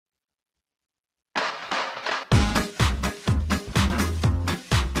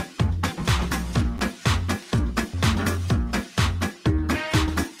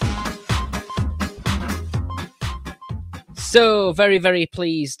So very, very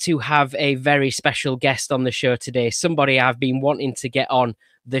pleased to have a very special guest on the show today. Somebody I've been wanting to get on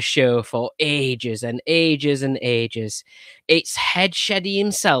the show for ages and ages and ages. It's head sheddy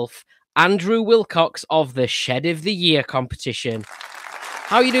himself, Andrew Wilcox of the Shed of the Year competition.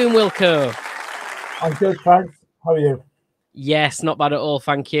 How are you doing, Wilco? I'm good, thanks. How are you? Yes, not bad at all,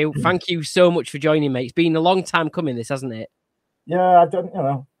 thank you. Thank you so much for joining me. It's been a long time coming, this, hasn't it? Yeah, I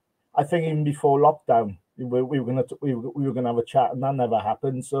don't, I think even before lockdown, we were gonna have a chat, and that never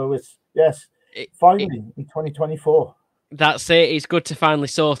happened. So it's finally in 2024. That's it. It's good to finally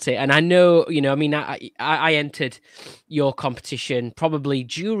sort it. And I know, I mean, I entered your competition probably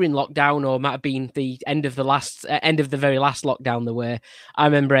during lockdown, or might have been the end of the very last lockdown there were. I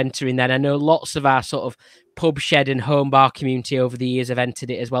remember entering then. I know lots of our sort of pub, shed and home bar community over the years have entered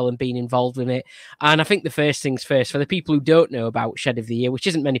it as well and been involved in it. And I think the first things first, for the people who don't know about Shed of the Year, which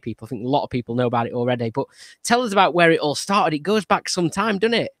isn't many people, I think a lot of people know about it already, but tell us about where it all started. It goes back some time,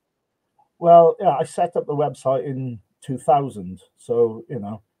 doesn't it? Well, yeah, I set up the website in 2000, so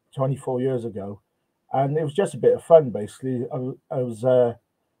 24 years ago, and it was just a bit of fun. Basically, I was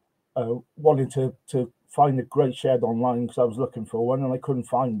wanting to find a great shed online because I was looking for one and I couldn't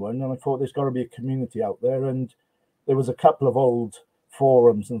find one, and I thought there's got to be a community out there, and there was a couple of old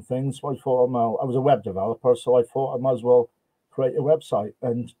forums and things. So I thought, well, I was a web developer, so I thought I might as well create a website,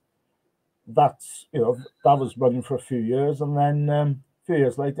 and that's that was running for a few years, and then a few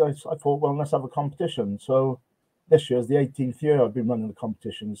years later, I thought, well, let's have a competition. So this year is the 18th year I've been running the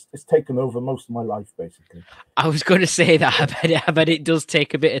competitions. It's taken over most of my life, basically. I was going to say that. I bet it does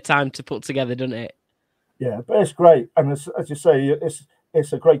take a bit of time to put together, doesn't it? Yeah, but it's great, and as you say,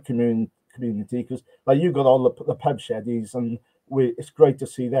 it's a great community because like you got all the pub sheddies, and it's great to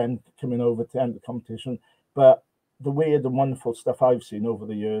see them coming over to enter the competition. But the weird and wonderful stuff I've seen over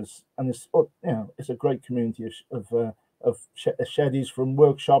the years, and it's a great community of sheddies, from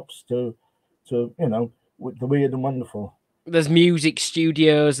workshops to the weird and wonderful. There's music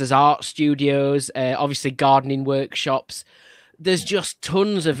studios, there's art studios, obviously gardening workshops. There's just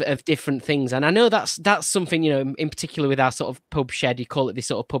tons of different things. And I know that's something, in particular with our sort of pub shed, you call it this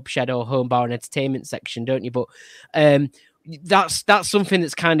sort of pub shed or home bar and entertainment section, don't you? But that's something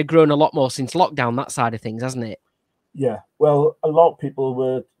that's kind of grown a lot more since lockdown, that side of things, hasn't it? Yeah, well, a lot of people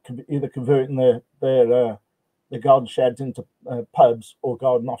were either converting their garden sheds into pubs or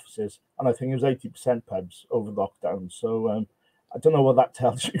garden offices, and I think it was 80% pubs over lockdown. So I don't know what that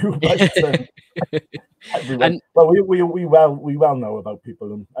tells you, but everyone. Well, we well know about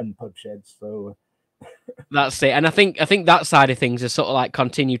people and pub sheds, so. That's it. And I think that side of things has sort of like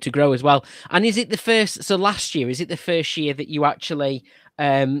continued to grow as well. And is it the first? So last year, is it the first year that you actually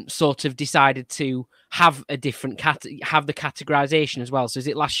sort of decided to have a different have the categorization as well? So is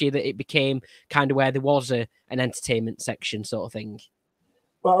it last year that it became kind of where there was an entertainment section sort of thing?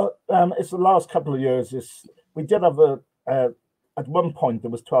 Well, it's the last couple of years. We did have at one point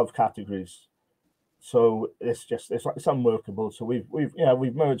there was 12 categories, so it's unworkable. So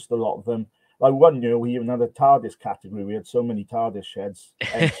we've merged a lot of them. Like one year, we even had a TARDIS category. We had so many TARDIS sheds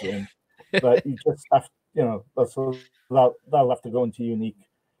entering, but you just have, that'll have to go into unique.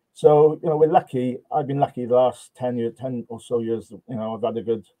 So we're lucky. I've been lucky the last 10 or so years. I've had a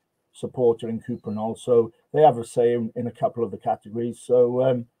good supporter in Cooper and all, so they have a say in a couple of the categories.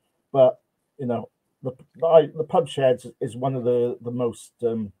 So, but the pub sheds is one of the most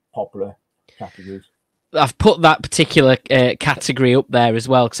popular categories. I've put that particular category up there as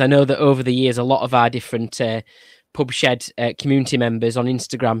well, because I know that over the years, a lot of our different pub shed community members on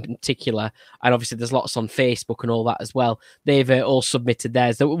Instagram in particular, and obviously there's lots on Facebook and all that as well, they've all submitted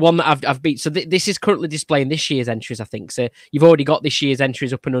theirs. The one that I've beat, so this is currently displaying this year's entries, I think. So you've already got this year's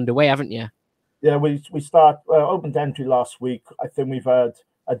entries up and underway, haven't you? Yeah, we opened entry last week. I think we've had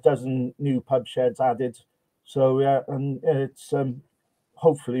a dozen new pub sheds added. So yeah, and it's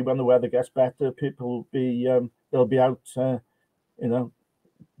hopefully when the weather gets better, people they'll be out,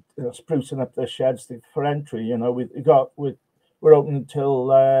 sprucing up their sheds for entry. We're open until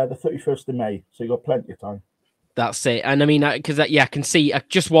the 31st of May, so you've got plenty of time. That's it. And I mean, because I can see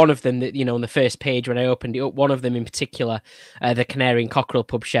just one of them that, on the first page when I opened it up, one of them in particular, the Canary and Cockerel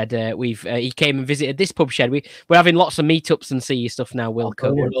pub shed. He came and visited this pub shed. We're having lots of meetups and see stuff now,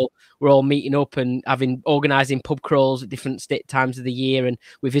 Wilco. We're all meeting up and organising pub crawls at different times of the year, and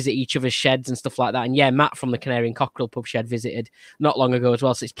we visit each other's sheds and stuff like that. And yeah, Matt from the Canary and Cockerel pub shed visited not long ago as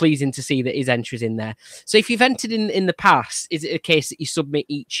well. So it's pleasing to see that his entry's in there. So if you've entered in the past, is it a case that you submit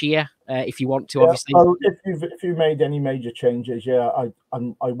each year? If you want to, obviously. Well, if you've made any major changes, I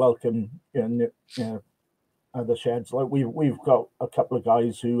welcome other sheds. Like we've got a couple of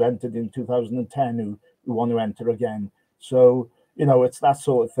guys who entered in 2010 who want to enter again. So, it's that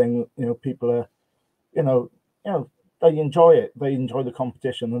sort of thing. People are, you know, you know, they enjoy it. They enjoy the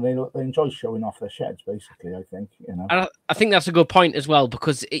competition, and they enjoy showing. Off their sheds, basically. I think. And I think that's a good point as well,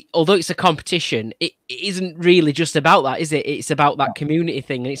 because although it's a competition, it isn't really just about that, is it? It's about that community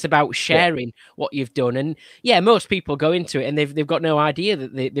thing, and it's about sharing what you've done. And yeah, most people go into it and they've got no idea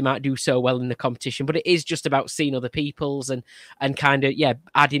that they might do so well in the competition, but it is just about seeing other people's and kind of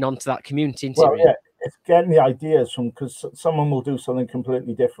adding on to that community. It's getting the ideas from, because someone will do something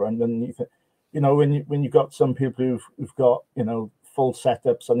completely different, and you think, when you've got some people who've got full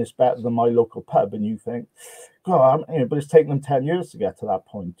setups and it's better than my local pub, and you think, God, but it's taken them 10 years to get to that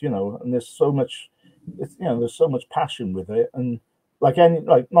point, and there's so much, there's so much passion with it, and like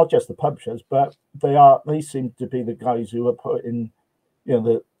not just the pub shows, but they seem to be the guys who are putting,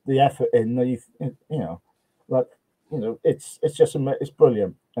 the effort in. It's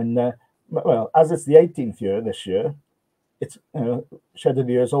brilliant, and well, as it's the 18th year this year, it's Shed of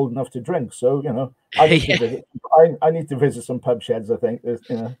the Year is old enough to drink, so I need to visit. I need to visit some pub sheds. I think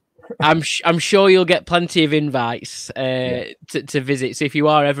I'm sure you'll get plenty of invites to visit. So if you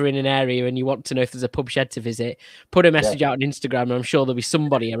are ever in an area and you want to know if there's a pub shed to visit, put a message out on Instagram, and I'm sure there'll be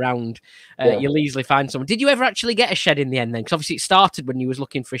somebody around. You'll easily find someone. Did you ever actually get a shed in the end then? Because obviously it started when you was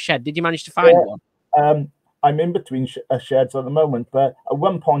looking for a shed. Did you manage to find one? I'm in between sheds at the moment, but at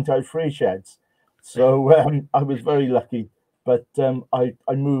one point I had 3 sheds. So I was very lucky, but I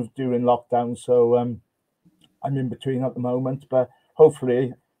moved during lockdown, so I'm in between at the moment. But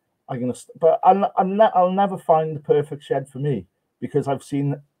hopefully, But I'll never find the perfect shed for me, because I've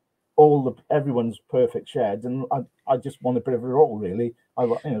seen everyone's perfect shed, and I just want a bit of it all, really. I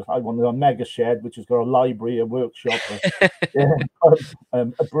wanted a mega shed which has got a library, a workshop,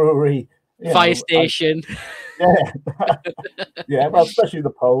 a brewery, fire station. Well, especially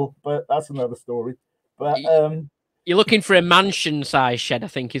the pole, but that's another story. But you're looking for a mansion-sized shed, I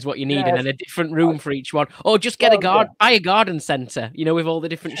think, is what you need, and then a different room for each one, or just get buy a garden centre, with all the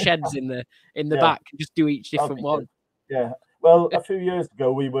different sheds in the back, and just do each different one. Yeah. Well, a few years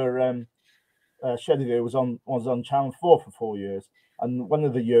ago, we were Shed of the Year was on Channel 4 for 4 years, and one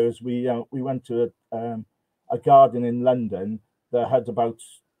of the years we went to a garden in London that had about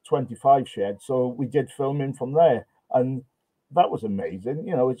 25 sheds, so we did filming from there, and that was amazing.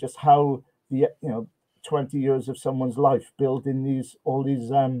 It's just how the 20 years of someone's life building all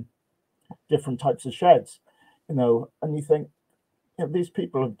these different types of sheds, and you think, these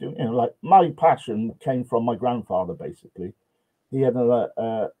people are doing, like, my passion came from my grandfather. Basically, he had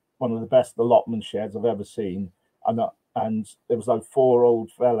one of the best allotment sheds I've ever seen, and there was like 4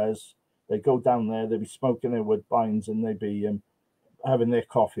 old fellas. They go down there, they'd be smoking their woodbines, and they'd be having their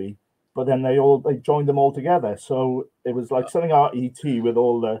coffee, but then they joined them all together. So it was like something out ET with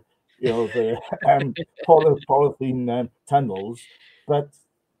all the the polythene tunnels, but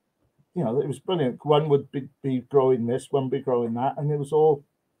it was brilliant. One would be growing this, one would be growing that, and it was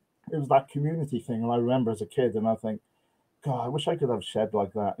that community thing. And I remember as a kid, and I think, God, I wish I could have a shed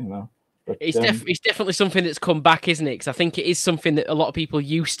like that. But it's definitely something that's come back, isn't it? Because I think it is something that a lot of people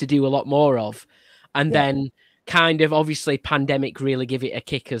used to do a lot more of, and then kind of, obviously, pandemic really give it a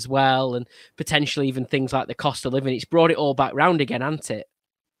kick as well, and potentially even things like the cost of living. It's brought it all back round again, hasn't it?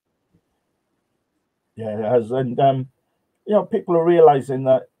 Yeah, it has, and people are realizing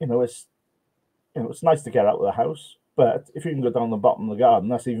that it's nice to get out of the house, but if you can go down the bottom of the garden,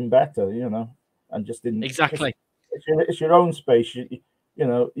 that's even better, and just exactly. It's your own space. You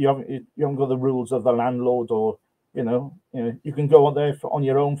haven't got the rules of the landlord, or you can go out there on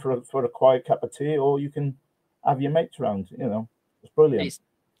your own for a quiet cup of tea, or you can have your mates around. It's brilliant.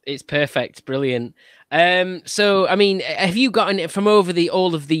 It's perfect, brilliant. So I mean, have you gotten it from over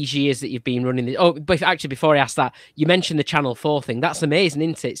all of these years that you've been running this? Oh, but actually, before I ask that, you mentioned the Channel 4 thing. That's amazing,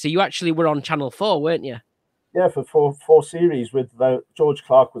 isn't it? So you actually were on Channel 4, weren't you? Yeah, for four series with George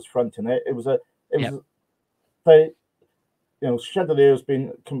Clark was fronting it. Shed of the Year has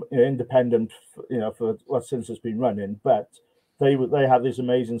been independent, since it's been running, but they had this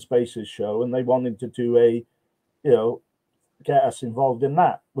Amazing Spaces show, and they wanted to do get us involved in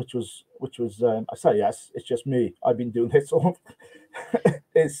that, which was I say yes, it's just me. I've been doing this all.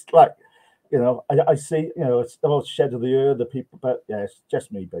 It's like, I see, it's the Shed of the Year, the people, but yeah, it's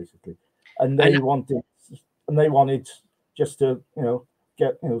just me basically. And they wanted just to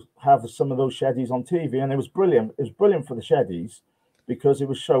have some of those sheddies on TV, and it was brilliant. It was brilliant for the sheddies because it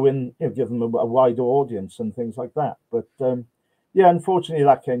was showing, give them a wider audience and things like that. But unfortunately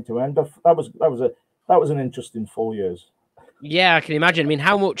that came to an end. But that was an interesting 4 years. Yeah, I can imagine. I mean,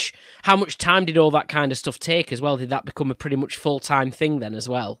 how much time did all that kind of stuff take as well? Did that become a pretty much full-time thing then as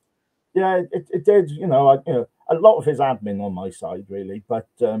well? yeah, it did. You know, a lot of his admin on my side really, but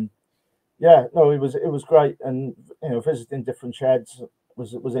yeah, no, it was great, and visiting different sheds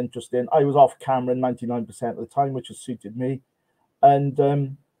was interesting. I was off camera 99% of the time, which has suited me, and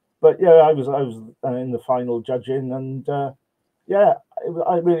but yeah, I was in the final judging, and yeah,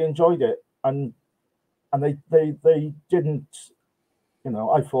 I really enjoyed it, and they didn't,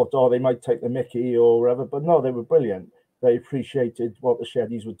 I thought, oh, they might take the Mickey or whatever, but no, they were brilliant. They appreciated what the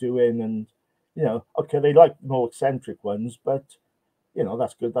Sheddies were doing, and okay, they like more eccentric ones, but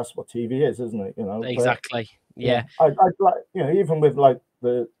that's good. That's what TV is, isn't it? But Exactly. yeah, Yeah. I'd like, even with like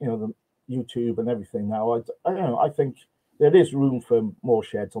the YouTube and everything now, I think there is room for more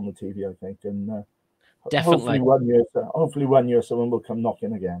sheds on the TV. I think, and hopefully Definitely. hopefully 1 year someone will come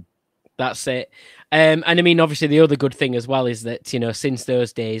knocking again. That's it. And I mean, obviously, the other good thing as well is that, since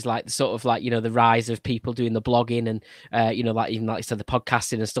those days, like sort of like, the rise of people doing the blogging and, like even like you said, the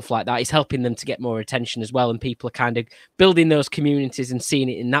podcasting and stuff like that is helping them to get more attention as well. And people are kind of building those communities and seeing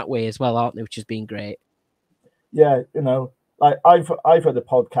it in that way as well, aren't they? Which has been great. Yeah, like I've had a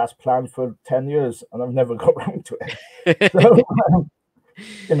podcast planned for 10 years and I've never got around to it. So,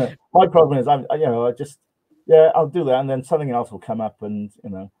 my problem is I just, yeah, I'll do that, and then something else will come up, and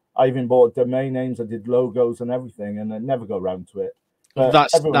I even bought domain names, I did logos and everything, and I never go around to it. But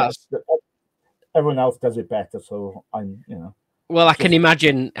everyone else does it better, so I'm. Well, I can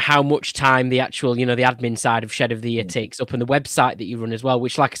imagine how much time the actual, the admin side of Shed of the Year takes up, and the website that you run as well,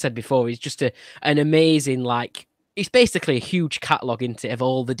 which, like I said before, is just an amazing, like, it's basically a huge catalogue into it of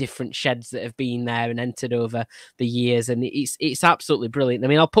all the different sheds that have been there and entered over the years, and it's absolutely brilliant. I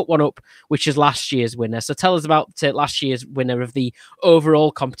mean, I'll put one up, which is last year's winner. So tell us about last year's winner of the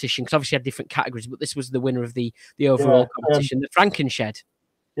overall competition, because obviously you had different categories, but this was the winner of the overall competition, the Franken Shed.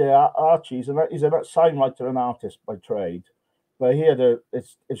 Yeah, Archie's he's a sign writer and artist by trade, but he had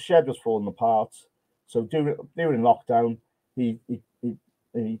his shed was falling apart. So during lockdown, he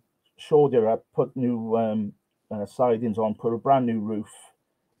shored it up, put new sidings on, put a brand new roof,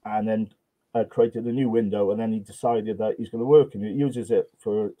 and then created a new window. And then he decided that he's going to work in it. He uses it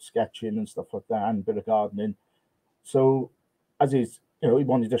for sketching and stuff like that, and a bit of gardening. So as he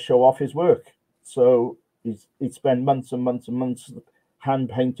wanted to show off his work. So he'd spend months and months and months hand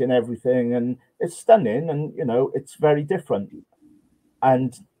painting everything, and it's stunning, and it's very different.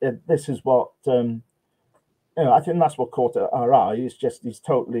 And this is what I think that's what caught our eye. It's just he's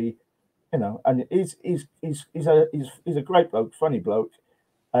totally, and he's a great bloke, funny bloke,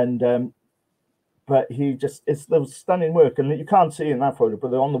 and but it's those stunning work, and you can't see in that photo,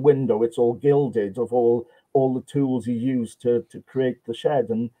 but on the window it's all gilded of all the tools he used to create the shed,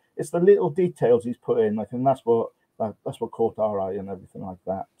 and it's the little details he's put in. I think that's what caught our eye and everything like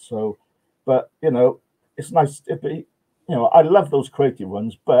that. So, but it's nice to be, I love those creative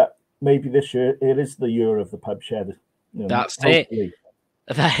ones, but maybe this year it is the year of the pub shed. That's hopefully.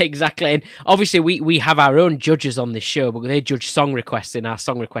 Exactly. And obviously we have our own judges on this show, but they judge song requests in our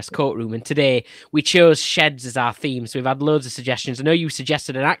song request courtroom. And today we chose sheds as our theme. So we've had loads of suggestions. I know you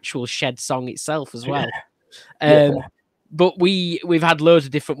suggested an actual shed song itself as well. Yeah. But we've had loads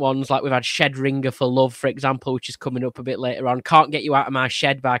of different ones. Like we've had Shed Ringer for Love, for example, which is coming up a bit later on. Can't Get You Out of My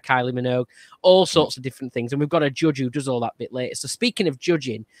Shed by Kylie Minogue. All sorts of different things. And we've got a judge who does all that bit later. So speaking of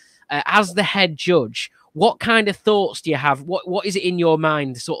judging, as the head judge, what kind of thoughts do you have? What is it in your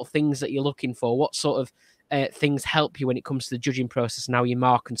mind, the sort of things that you're looking for? What sort of things help you when it comes to the judging process and how you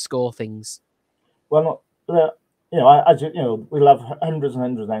mark and score things? Well, as we love hundreds and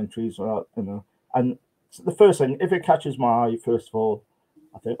hundreds of entries, and the first thing, if it catches my eye, first of all,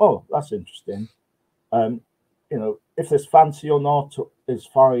 I think, oh, that's interesting. If there's fancy or not is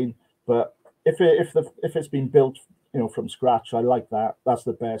fine, but if it's been built, from scratch, I like that. That's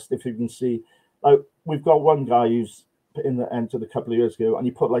the best. If you can see, like we've got one guy who's entered a couple of years ago, and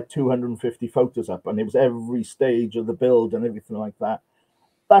he put like 250 photos up, and it was every stage of the build and everything like that.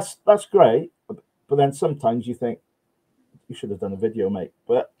 That's great, but then sometimes you think you should have done a video, mate.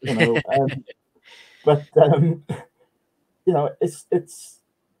 But but it's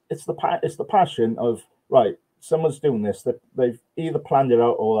the passion of, right, someone's doing this, that they've either planned it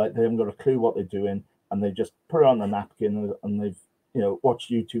out or like they haven't got a clue what they're doing, and they just put it on a napkin, and they've watched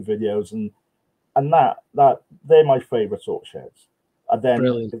YouTube videos, and that they're my favorite sort of sheds. And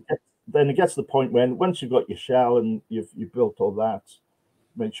then it gets to the point when once you've got your shell and you've built all that,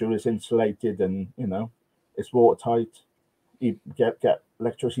 make sure it's insulated and it's watertight. You get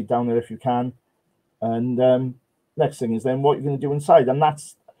electricity down there if you can. And next thing is then what you're going to do inside, and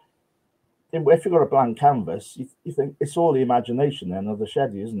that's if you've got a blank canvas, you think it's all the imagination then of the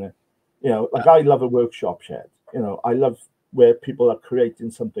shed, isn't it? Like I love a workshop shed. I love where people are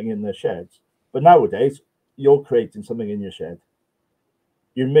creating something in their sheds. But nowadays, you're creating something in your shed.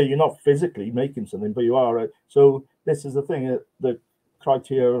 You're not physically making something, but you are. So this is the thing. The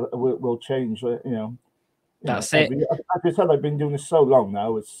criteria will change. That's it. As I said, I've been doing this so long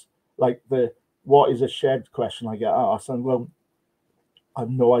now. It's like what is a shed question I get asked, and well, I have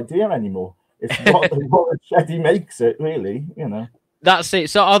no idea anymore. It's what a shed makes it, really. That's it.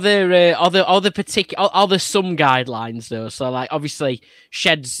 So are there some guidelines though? So like obviously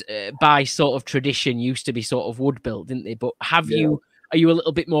sheds by sort of tradition used to be sort of wood built, didn't they? But are you a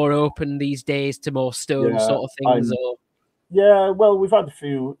little bit more open these days to more stone sort of things? Yeah, well, we've had a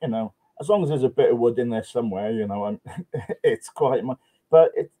few, as long as there's a bit of wood in there somewhere, it's quite much.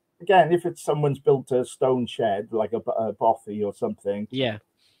 But again, if it's someone's built a stone shed, like a bothy or something,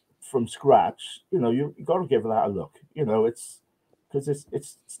 from scratch, you've got to give that a look. It's because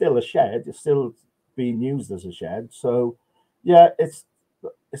it's still a shed, it's still being used as a shed. So, yeah,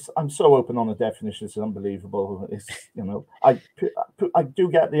 I'm so open on the definition; it's unbelievable. It's I do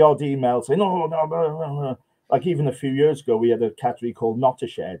get the odd email saying, no. Like even a few years ago, we had a category called "Not a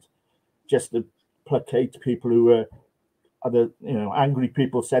Shed," just to placate people who were other, angry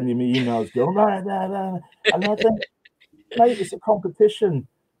people sending me emails going, nah. And I think, mate, it's a competition.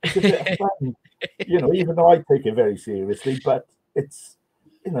 It's a bit of fun, even though I take it very seriously, but it's,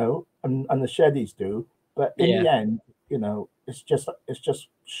 and the sheddies do. But in the end, it's just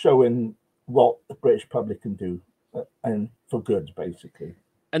showing what the British public can do, and for good, basically.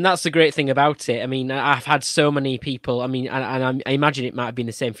 And that's the great thing about it. I mean, I've had so many people. I mean, and I imagine it might have been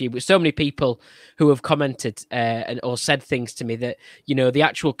the same for you, but so many people who have commented or said things to me that the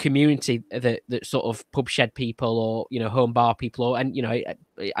actual community that sort of pub shed people or home bar people and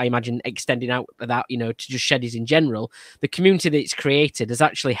I imagine extending out that to just sheddies in general, the community that it's created has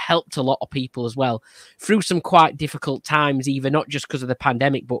actually helped a lot of people as well through some quite difficult times, even not just because of the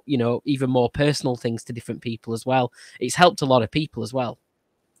pandemic, but even more personal things to different people as well. It's helped a lot of people as well.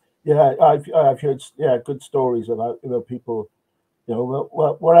 Yeah, I've heard good stories about people,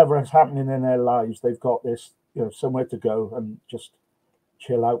 whatever is happening in their lives, they've got this somewhere to go and just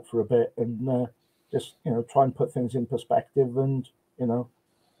chill out for a bit and just try and put things in perspective and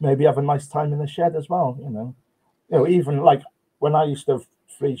maybe have a nice time in the shed as well. Even like when I used to have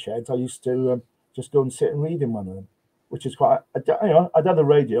 3 sheds, I used to just go and sit and read in one of them, which is quite. I'd had a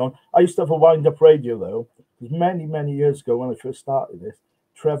radio. I used to have a wind-up radio though, because many years ago when I first started this.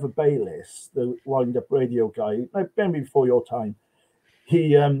 Trevor Bayliss, the wind-up radio guy, maybe before your time,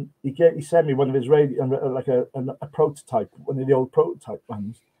 he sent me one of his radio, like a prototype, one of the old prototype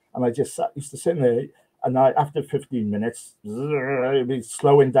ones, and I just used to sit there, and after 15 minutes, it'd be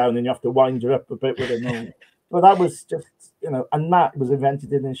slowing down, and you have to wind it up a bit with it. But that was just, and that was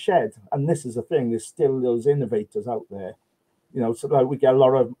invented in a shed, and this is the thing. There's still those innovators out there, So like we get a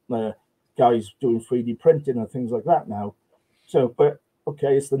lot of guys doing 3D printing and things like that now. So, but.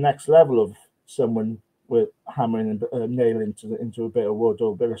 Okay, it's the next level of someone with hammering a nail into a bit of wood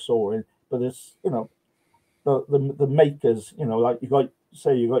or a bit of sawing. But it's the makers. Like you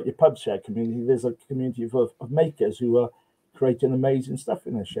got your pub shed community. There's a community of makers who are creating amazing stuff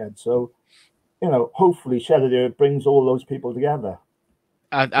in their shed. So hopefully, Shed brings all those people together.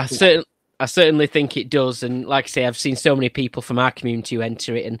 I certainly think it does, and like I say, I've seen so many people from our community who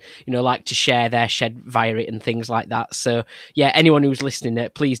enter it and like to share their shed via it and things like that. So yeah, anyone who's listening,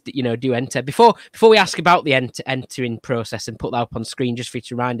 please do enter. Before we ask about the entering process and put that up on screen, just for you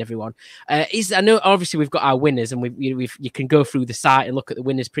to remind everyone, I know obviously we've got our winners and you can go through the site and look at the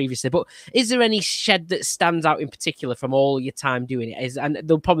winners previously, but is there any shed that stands out in particular from all your time doing it? And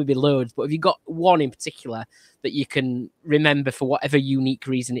there'll probably be loads, but have you got one in particular that you can remember for whatever unique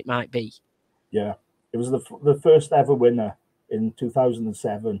reason it might be? Yeah, it was the first ever winner in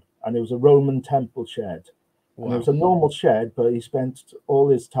 2007, and it was a Roman temple shed. Wow. And it was a normal shed, but he spent all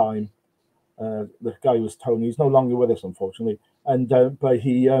his time. The guy was Tony. He's no longer with us, unfortunately. And but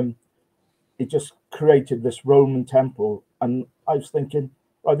he just created this Roman temple, and I was thinking,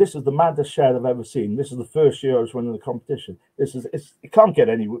 oh, this is the maddest shed I've ever seen. This is the first year I was winning the competition. It can't get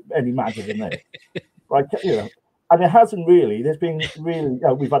any madder than this, right? And it hasn't really. There's been really,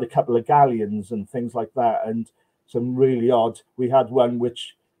 we've had a couple of galleons and things like that, and some really odd. We had one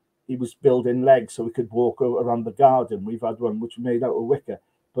which he was building legs so we could walk around the garden. We've had one which we made out of wicker.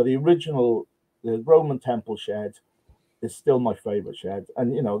 But the original, the Roman temple shed, is still my favourite shed.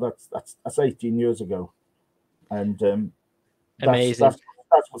 And that's 18 years ago, and amazing.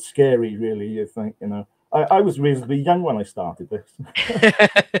 That's what's scary, really. You think, I was reasonably young when I started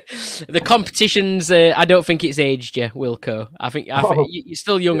this. The competitions, I don't think it's aged you, Wilco. I think you're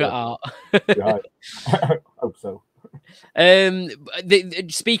still young at heart. Right. I hope so.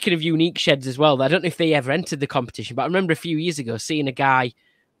 Speaking of unique sheds as well, I don't know if they ever entered the competition, but I remember a few years ago seeing a guy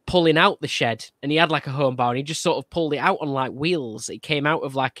pulling out the shed, and he had like a home bar, and he just sort of pulled it out on like wheels. It came out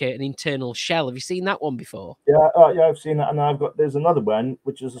of like an internal shell. Have you seen that one before? Yeah, yeah, I've seen that, and there's another one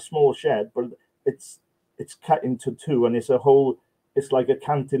which is a small shed, but it's cut into two, and it's like a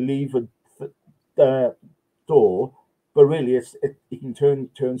cantilevered door, but really it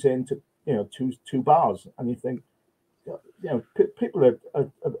turns into two bars, and you think, people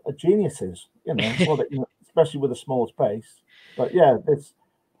are geniuses, especially with a small space. But yeah,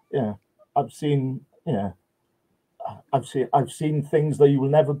 I've seen I've seen things that you will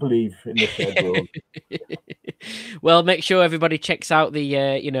never believe in the shed world. Well, make sure everybody checks out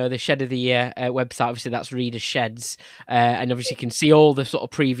the the Shed of the Year website. Obviously, that's Reader's Sheds, and obviously you can see all the sort of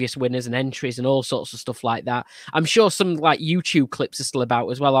previous winners and entries and all sorts of stuff like that. I'm sure some like YouTube clips are still about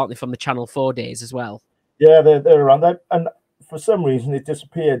as well, aren't they, from the Channel 4 days as well? Yeah, they're around that, and for some reason it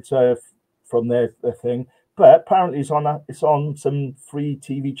disappeared from their thing. But apparently it's on some free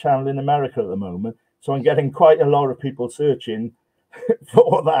TV channel in America at the moment. So I'm getting quite a lot of people searching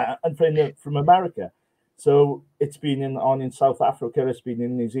for that, and from America. So it's been on in South Africa, it's been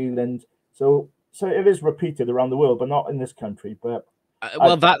in New Zealand. So it is repeated around the world, but not in this country. But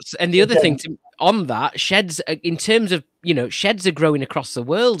well, that's and the other thing on that, sheds in terms of sheds are growing across the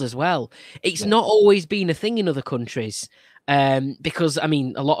world as well. It's not always been a thing in other countries. Because I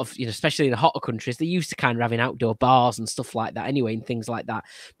mean, a lot of especially in the hotter countries, they're used to kind of having outdoor bars and stuff like that anyway, and things like that.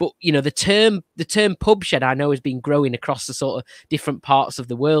 But the term pub shed I know has been growing across the sort of different parts of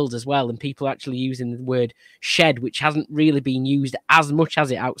the world as well, and people are actually using the word shed, which hasn't really been used as much as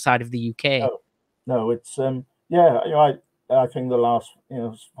it outside of the UK. No, it's I think the last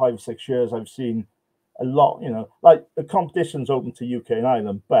 5 or 6 years I've seen a lot. Like the competition's open to UK and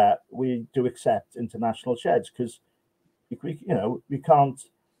Ireland, but we do accept international sheds because we can't,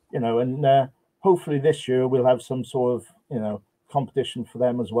 and hopefully this year we'll have some sort of, competition for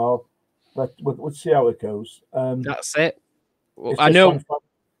them as well. But we'll see how it goes. That's it. Well, I know.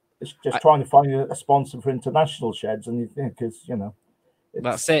 It's just trying to find a sponsor for international sheds, and because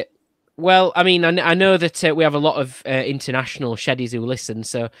that's it. Well, I mean, I know that we have a lot of international sheddies who listen,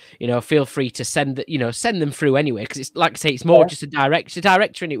 so feel free to send them through anyway, because it's like I say, it's more just a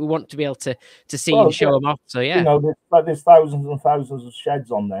director in it. We want to be able to see and show them off. So yeah, there's thousands and thousands of sheds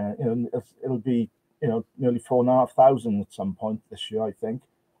on there. It'll be nearly 4,500 at some point this year, I think,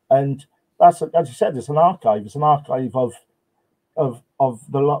 and that's, as you said, it's an archive. It's an archive of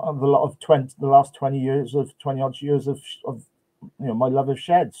the last 20 years of 20 odd years of my love of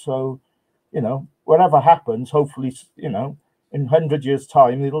sheds. So whatever happens, hopefully in 100 years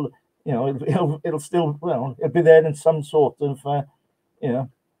time it'll still it'll be there in some sort of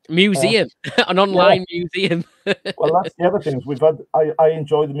museum, an online museum. Well, that's the other things we've had. I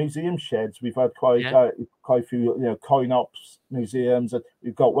enjoy the museum sheds. We've had quite a few coin ops museums.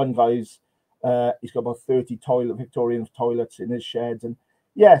 We've got one guy's he's got about 30 Victorian toilets in his sheds, and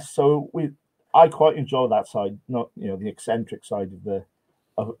so I quite enjoy that side, not the eccentric side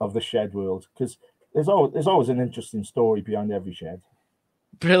of the shed world, because there's always an interesting story behind every shed.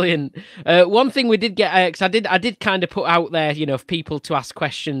 Brilliant. One thing we did get, because I did kind of put out there, for people to ask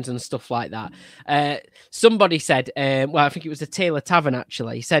questions and stuff like that. Somebody said, well, I think it was the Taylor Tavern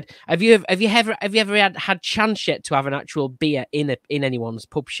actually. He said, "Have you ever had chance yet to have an actual beer in anyone's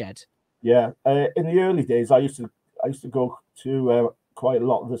pub shed?" Yeah, in the early days, I used to go to quite a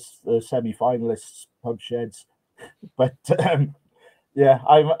lot of the semi-finalists pub sheds, but I'm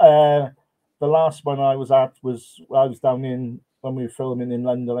the last one I was at was I was down in when we were filming in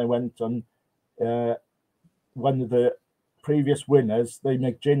London. I went on one of the previous winners. They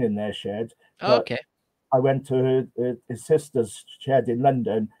make gin in their shed. Okay. I went to his sister's shed in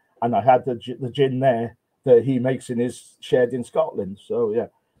London, and I had the gin there that he makes in his shed in Scotland. So yeah,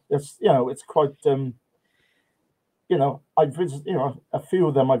 it's quite. I visited, a few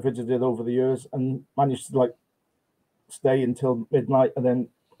of them I visited over the years and managed to stay until midnight, and then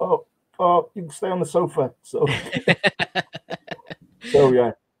you can stay on the sofa. So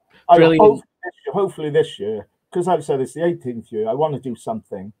yeah, hopefully this year, because I've said it's the 18th year, I want to do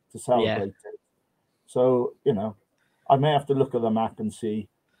something to celebrate it. So I may have to look at the map and see.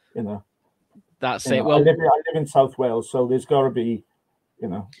 That's it. Well, I live in South Wales, so there's got to be.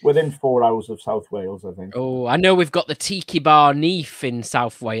 Within 4 hours of South Wales, I think. Oh, I know we've got the Tiki Bar Neath in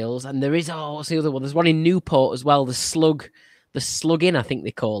South Wales, and there is what's the other one? There's one in Newport as well. The Slug Inn, I think they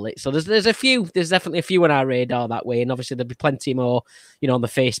call it. So there's a few. There's definitely a few on our radar that way, and obviously there'll be plenty more, on the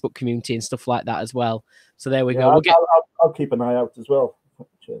Facebook community and stuff like that as well. So there we go. I'll keep an eye out as well.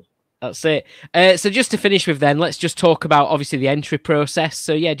 Cheers. That's it. So just to finish with, then let's just talk about obviously the entry process.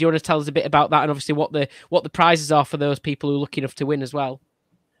 So yeah, do you want to tell us a bit about that, and obviously what the prizes are for those people who are lucky enough to win as well?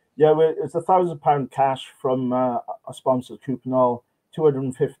 Yeah, well, it's £1,000 cash from our sponsor Couponol,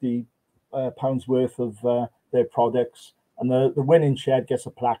 £250 worth of their products, and the winning shed gets a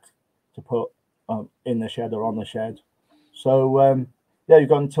plaque to put in the shed or on the shed. So yeah, you've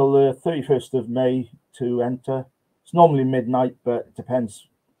got until the 31st of May to enter. It's normally midnight, but it depends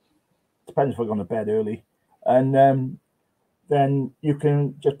if we're going to bed early. And then you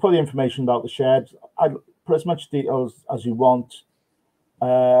can just put the information about the shed. I put as much details as you want.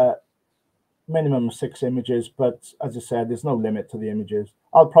 Minimum of 6 images, but as I said, there's no limit to the images.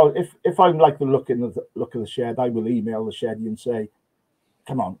 I'll probably, if I like the look of the shed, I will email the shed and say,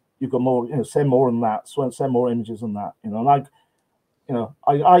 "Come on, you've got more. Send more than that. So send more images than that." And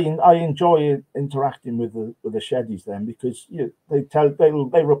I enjoy interacting with the sheddies then, because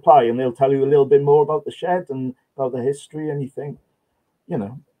they reply and they'll tell you a little bit more about the shed and about the history, and you think,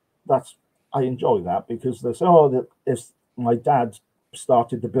 I enjoy that, because they say, "Oh, if my dad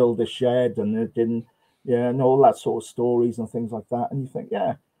started to build a shed and it didn't," and all that sort of stories and things like that. And you think,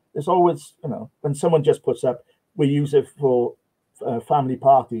 there's always, when someone just puts up, "We use it for family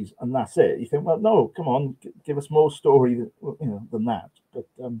parties," and that's it. You think, well, no, come on, give us more story, than that.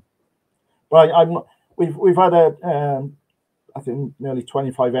 But we've had I think nearly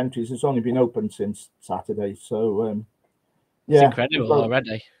 25 entries. It's only been open since Saturday, so it's incredible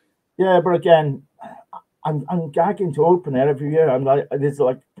already. Yeah, but again, I'm gagging to open it every year. I'm like, it's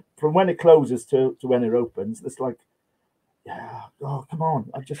like from when it closes to when it opens, it's like, oh, come on.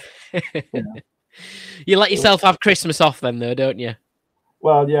 I just, You let yourself have Christmas off then, though, don't you?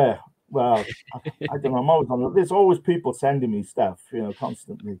 Well, yeah. Well, I don't know. I'm always on. There's always people sending me stuff,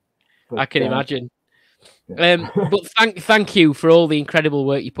 constantly. But, I can imagine. But thank you for all the incredible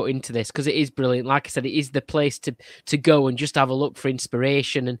work you put into this, because it is brilliant. Like I said, it is the place to go and just have a look for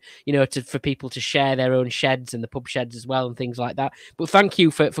inspiration, and for people to share their own sheds and the pub sheds as well and things like that. But thank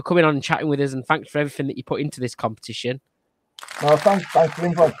you for coming on and chatting with us, and thanks for everything that you put into this competition. No, thanks for the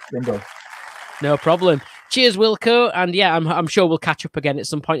invite, Jimbo. No problem. Cheers, Wilco, and yeah, I'm sure we'll catch up again at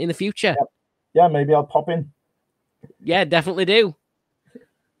some point in the future. Yeah, maybe I'll pop in. Yeah, definitely do.